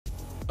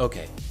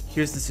Okay,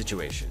 here's the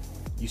situation.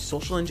 You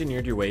social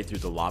engineered your way through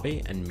the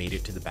lobby and made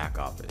it to the back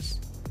office.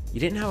 You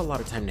didn't have a lot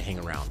of time to hang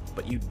around,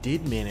 but you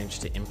did manage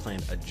to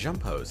implant a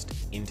jump host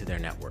into their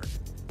network.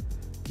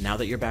 Now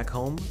that you're back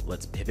home,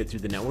 let's pivot through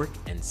the network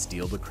and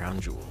steal the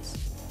crown jewels.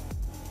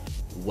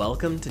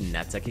 Welcome to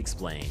Netsec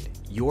Explained,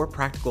 your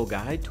practical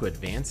guide to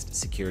advanced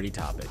security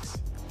topics.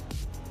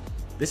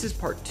 This is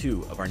part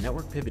 2 of our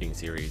network pivoting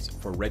series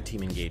for red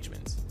team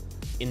engagements.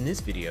 In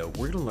this video,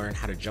 we're going to learn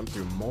how to jump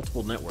through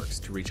multiple networks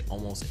to reach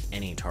almost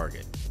any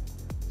target.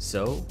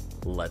 So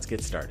let's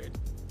get started.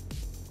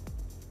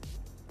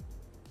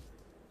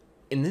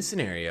 In this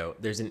scenario,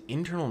 there's an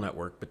internal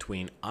network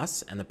between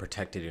us and the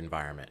protected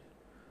environment.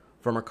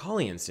 From our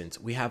Kali instance,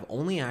 we have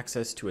only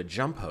access to a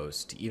jump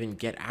host to even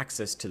get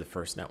access to the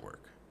first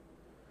network.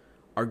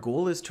 Our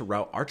goal is to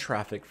route our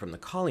traffic from the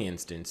Kali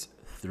instance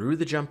through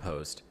the jump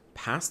host,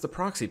 past the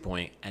proxy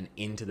point, and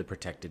into the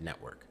protected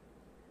network.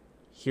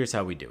 Here's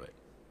how we do it.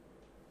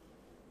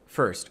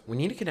 First, we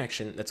need a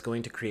connection that's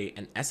going to create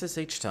an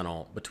SSH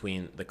tunnel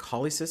between the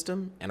Kali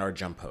system and our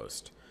jump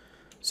host.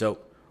 So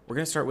we're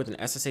going to start with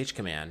an SSH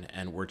command,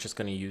 and we're just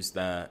going to use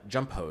the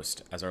jump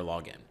host as our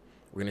login.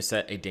 We're going to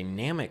set a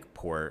dynamic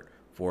port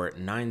for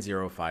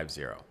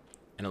 9050,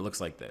 and it looks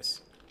like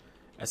this.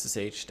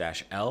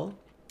 SSH-L,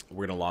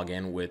 we're going to log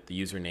in with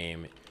the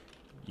username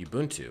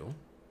Ubuntu,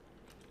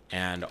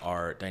 and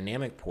our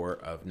dynamic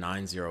port of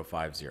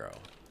 9050.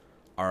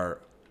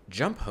 Our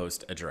jump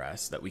host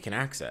address that we can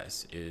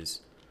access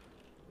is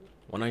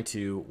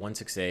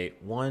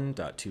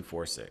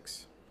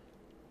 192.168.1.246.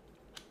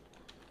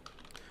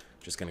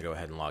 Just going to go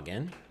ahead and log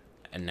in,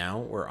 and now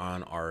we're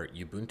on our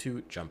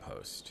Ubuntu jump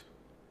host.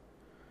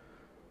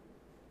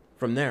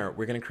 From there,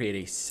 we're going to create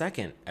a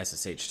second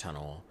SSH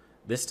tunnel,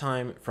 this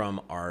time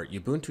from our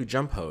Ubuntu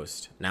jump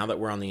host, now that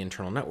we're on the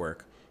internal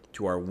network,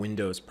 to our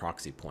Windows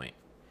proxy point.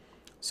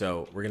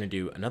 So we're going to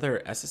do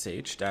another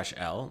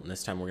SSH-L, and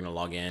this time we're going to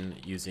log in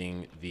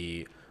using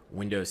the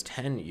Windows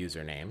 10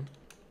 username.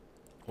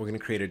 We're going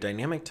to create a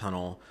dynamic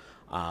tunnel,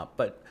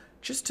 but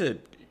just to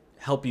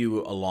help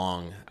you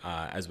along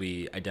as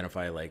we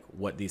identify like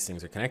what these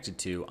things are connected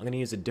to, I'm going to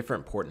use a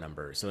different port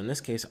number. So in this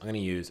case, I'm going to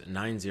use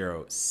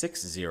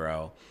 9060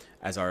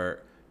 as our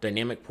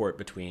dynamic port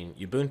between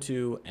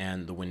Ubuntu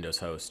and the Windows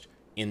host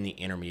in the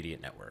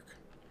intermediate network.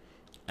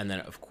 And then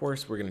of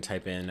course, we're going to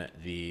type in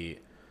the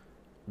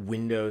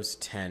Windows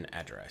 10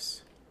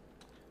 address.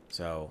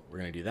 So we're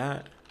going to do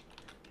that.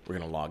 We're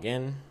going to log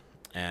in,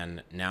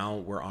 and now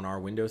we're on our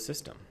Windows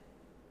system.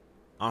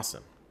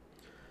 Awesome.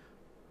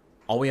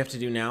 All we have to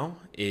do now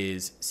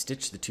is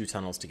stitch the two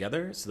tunnels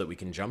together so that we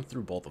can jump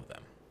through both of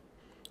them.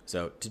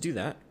 So to do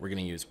that, we're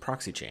going to use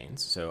proxy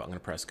chains. So I'm going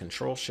to press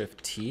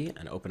Control-Shift-T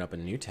and open up a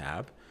new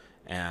tab,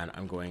 and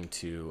I'm going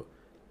to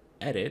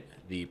edit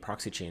the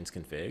proxy chains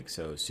config.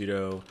 So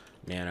sudo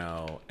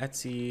nano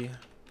etc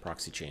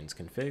proxy chains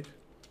config.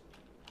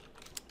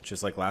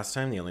 Just like last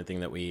time, the only thing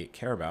that we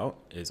care about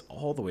is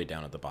all the way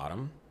down at the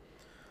bottom.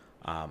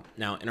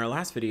 Now, in our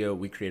last video,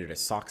 we created a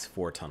SOCKS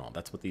 4 tunnel.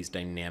 That's what these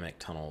dynamic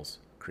tunnels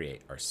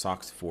create, are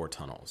SOCKS 4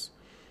 tunnels.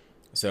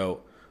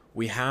 So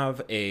we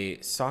have a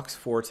SOCKS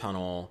 4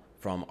 tunnel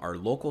from our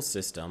local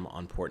system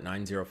on port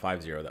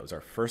 9050, that was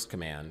our first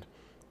command,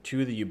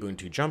 to the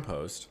Ubuntu jump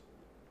host.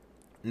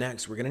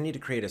 Next, we're going to need to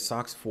create a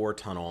SOCKS 4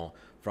 tunnel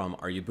from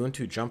our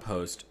Ubuntu jump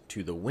host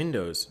to the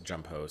Windows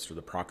jump host, or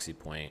the proxy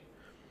point.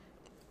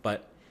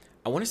 But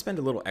I want to spend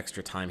a little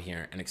extra time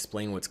here and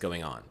explain what's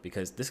going on,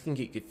 because this can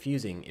get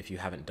confusing if you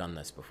haven't done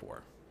this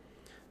before.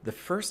 The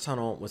first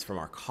tunnel was from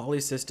our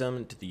Kali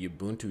system to the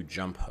Ubuntu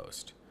jump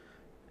host.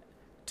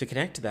 To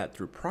connect to that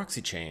through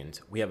proxy chains,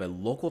 we have a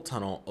local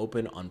tunnel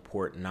open on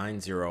port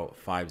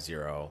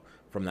 9050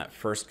 from that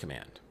first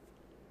command.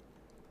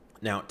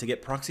 Now, to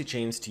get proxy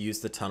chains to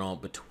use the tunnel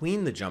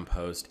between the jump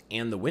host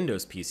and the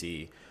Windows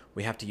PC,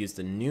 we have to use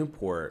the new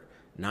port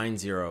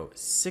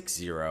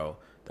 9060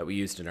 that we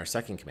used in our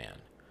second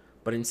command.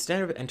 But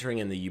instead of entering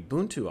in the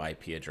Ubuntu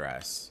IP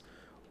address,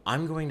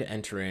 I'm going to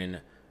enter in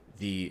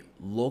the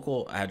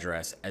local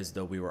address as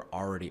though we were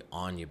already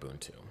on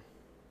Ubuntu.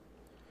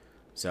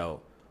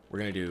 So we're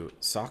going to do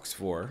SOCKS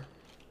 4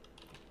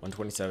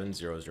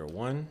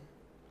 127.0.0.1.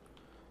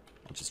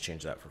 I'll just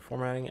change that for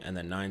formatting, and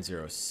then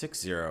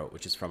 9060,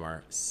 which is from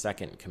our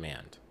second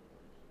command.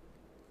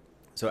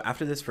 So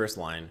after this first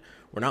line,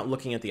 we're not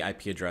looking at the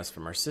IP address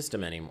from our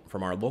system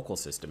from our local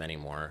system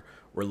anymore.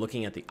 We're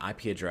looking at the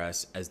IP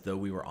address as though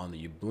we were on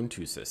the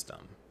Ubuntu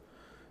system.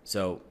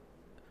 So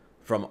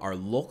from our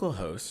local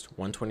host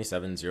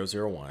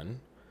 127.0.0.1,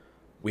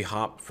 we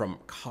hop from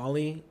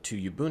Kali to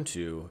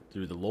Ubuntu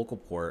through the local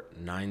port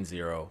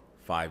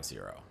 9050.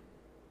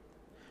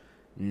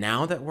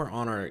 Now that we're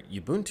on our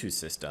Ubuntu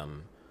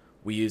system,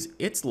 we use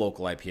its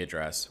local IP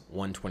address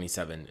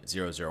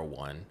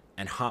 127.0.0.1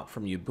 and hop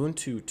from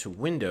Ubuntu to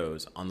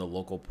Windows on the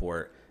local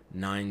port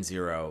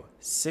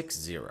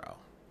 9060.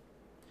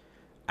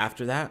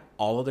 After that,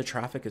 all of the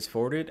traffic is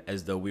forwarded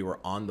as though we were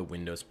on the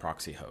Windows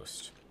proxy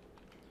host.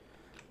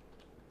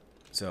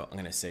 So I'm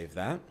going to save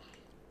that.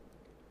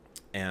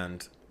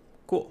 And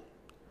cool.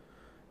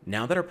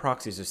 Now that our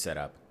proxies are set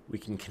up, we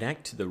can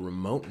connect to the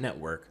remote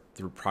network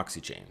through proxy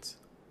chains.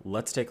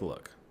 Let's take a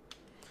look.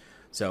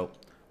 So,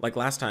 like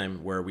last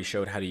time where we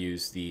showed how to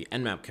use the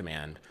nmap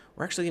command,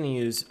 we're actually going to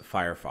use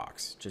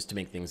Firefox just to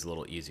make things a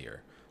little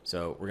easier.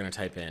 So we're going to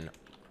type in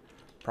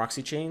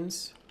proxy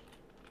chains,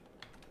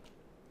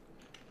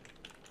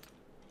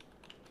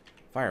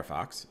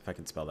 Firefox, if I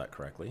can spell that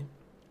correctly.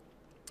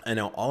 And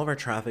now all of our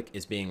traffic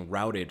is being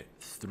routed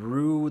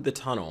through the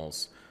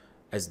tunnels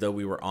as though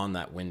we were on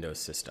that Windows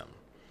system.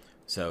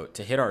 So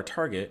to hit our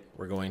target,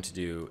 we're going to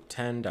do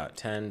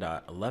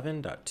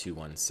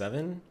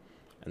 10.10.11.217,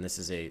 and this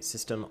is a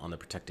system on the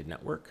protected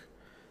network,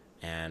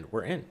 and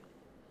we're in.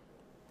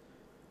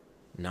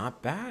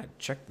 Not bad,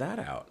 check that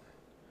out.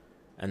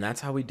 And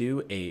that's how we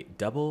do a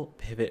double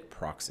pivot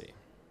proxy.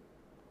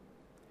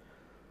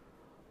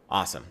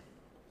 Awesome.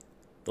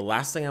 The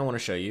last thing I want to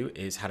show you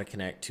is how to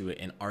connect to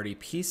an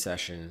RDP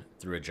session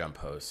through a jump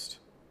host.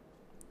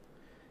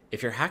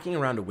 If you're hacking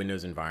around a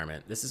Windows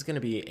environment, this is going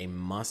to be a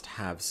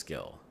must-have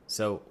skill.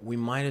 So we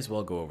might as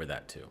well go over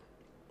that too.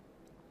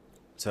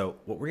 So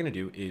what we're going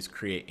to do is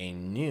create a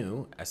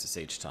new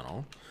SSH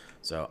tunnel.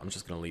 So I'm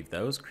just going to leave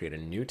those, create a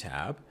new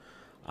tab.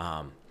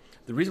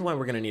 The reason why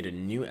we're going to need a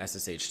new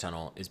SSH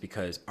tunnel is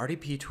because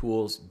RDP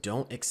tools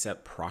don't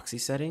accept proxy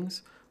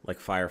settings like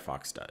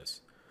Firefox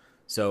does.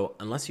 So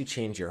unless you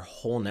change your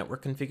whole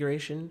network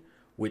configuration,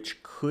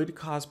 which could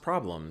cause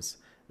problems,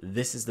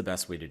 this is the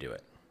best way to do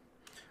it.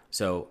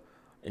 So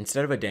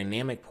instead of a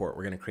dynamic port,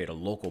 we're going to create a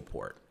local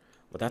port.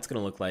 What that's going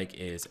to look like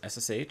is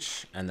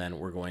SSH, and then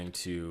we're going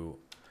to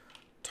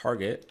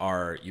target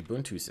our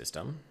Ubuntu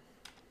system.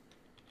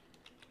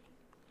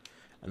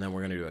 And then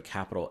we're going to do a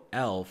capital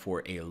L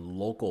for a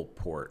local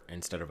port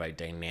instead of a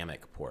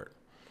dynamic port.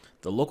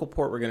 The local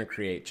port we're going to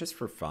create just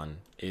for fun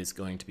is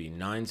going to be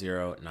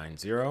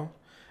 9090.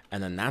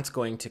 And then that's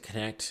going to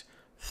connect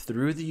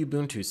through the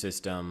Ubuntu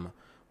system.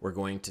 We're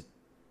going to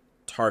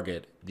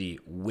target the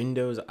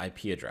Windows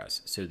IP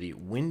address. So the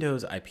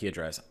Windows IP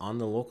address on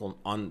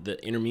the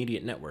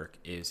intermediate network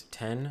is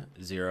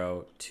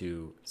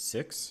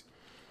 10.0.2.6.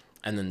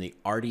 And then the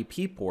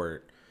RDP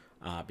port,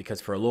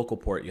 because for a local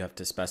port, you have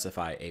to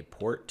specify a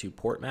port to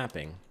port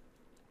mapping.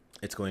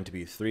 It's going to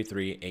be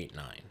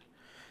 3389.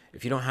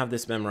 If you don't have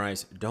this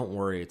memorized, don't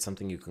worry. It's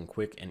something you can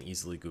quick and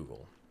easily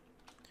Google.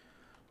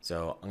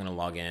 So I'm going to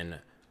log in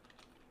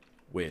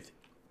with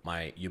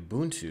my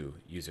Ubuntu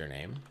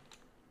username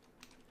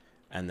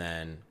and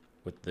then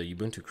with the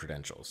Ubuntu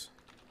credentials.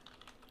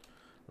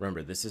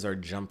 Remember, this is our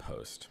jump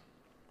host.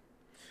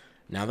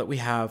 Now that we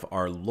have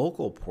our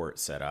local port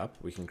set up,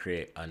 we can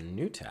create a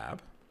new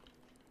tab.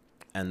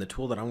 And the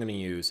tool that I'm going to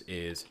use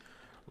is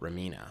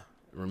Ramina.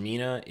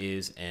 Ramina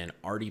is an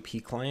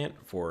RDP client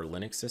for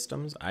Linux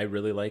systems. I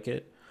really like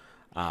it.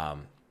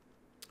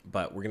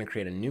 But we're going to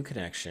create a new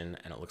connection,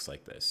 and it looks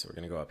like this. So we're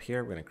going to go up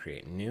here. We're going to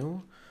create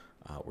new.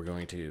 We're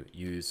going to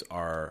use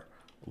our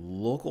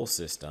local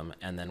system,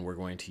 and then we're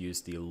going to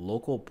use the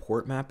local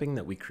port mapping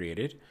that we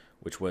created,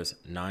 which was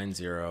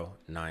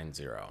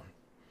 9090.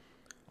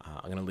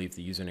 I'm going to leave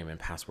the username and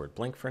password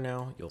blank for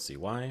now. You'll see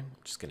why. I'm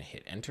just going to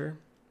hit enter.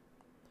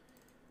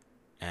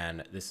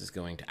 And this is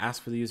going to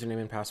ask for the username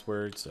and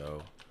password.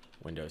 So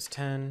Windows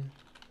 10,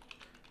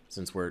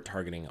 since we're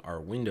targeting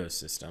our Windows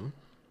system.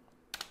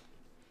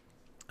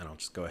 And I'll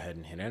just go ahead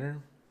and hit enter.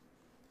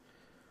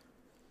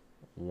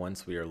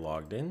 Once we are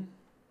logged in,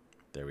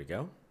 there we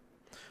go.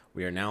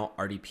 We are now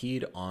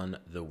RDP'd on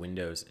the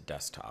Windows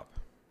desktop.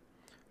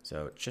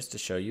 So just to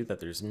show you that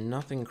there's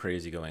nothing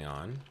crazy going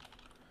on,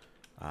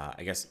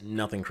 I guess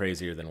nothing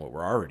crazier than what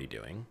we're already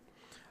doing.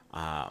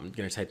 I'm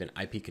going to type in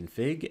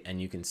ipconfig,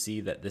 and you can see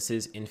that this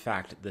is, in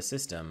fact, the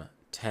system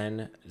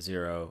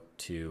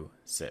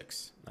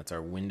 10.0.2.6. That's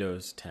our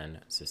Windows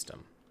 10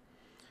 system.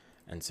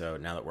 And so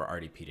now that we're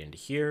RDP'd into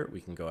here, we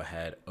can go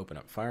ahead, open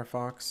up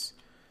Firefox,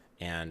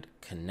 and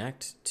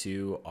connect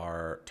to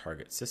our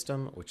target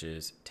system, which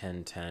is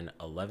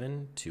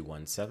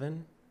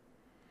 10.10.11.217.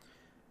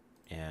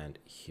 And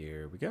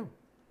here we go.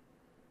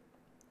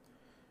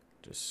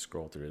 Just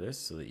scroll through this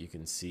so that you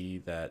can see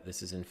that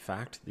this is in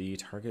fact the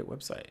target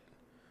website.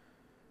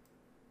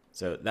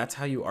 So that's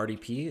how you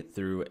RDP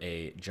through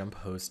a jump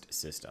host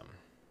system.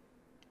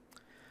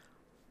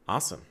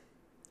 Awesome.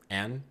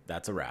 And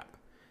that's a wrap.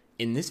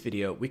 In this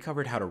video, we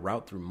covered how to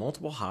route through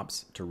multiple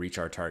hops to reach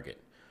our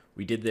target.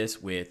 We did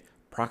this with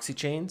proxy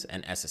chains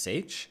and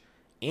SSH,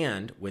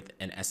 and with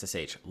an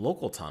SSH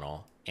local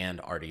tunnel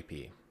and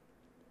RDP.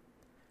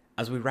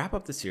 As we wrap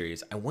up the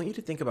series, I want you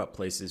to think about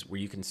places where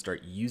you can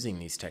start using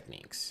these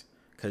techniques,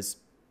 because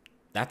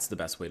that's the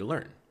best way to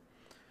learn.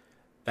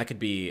 That could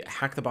be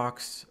Hack the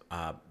Box,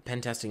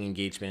 pen testing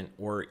engagement,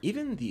 or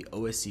even the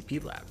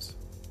OSCP labs.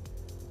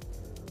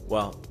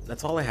 Well,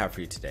 that's all I have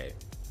for you today.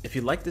 If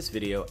you liked this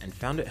video and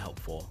found it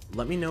helpful,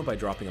 let me know by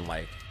dropping a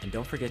like, and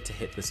don't forget to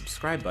hit the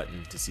subscribe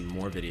button to see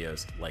more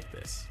videos like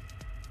this.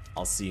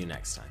 I'll see you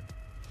next time.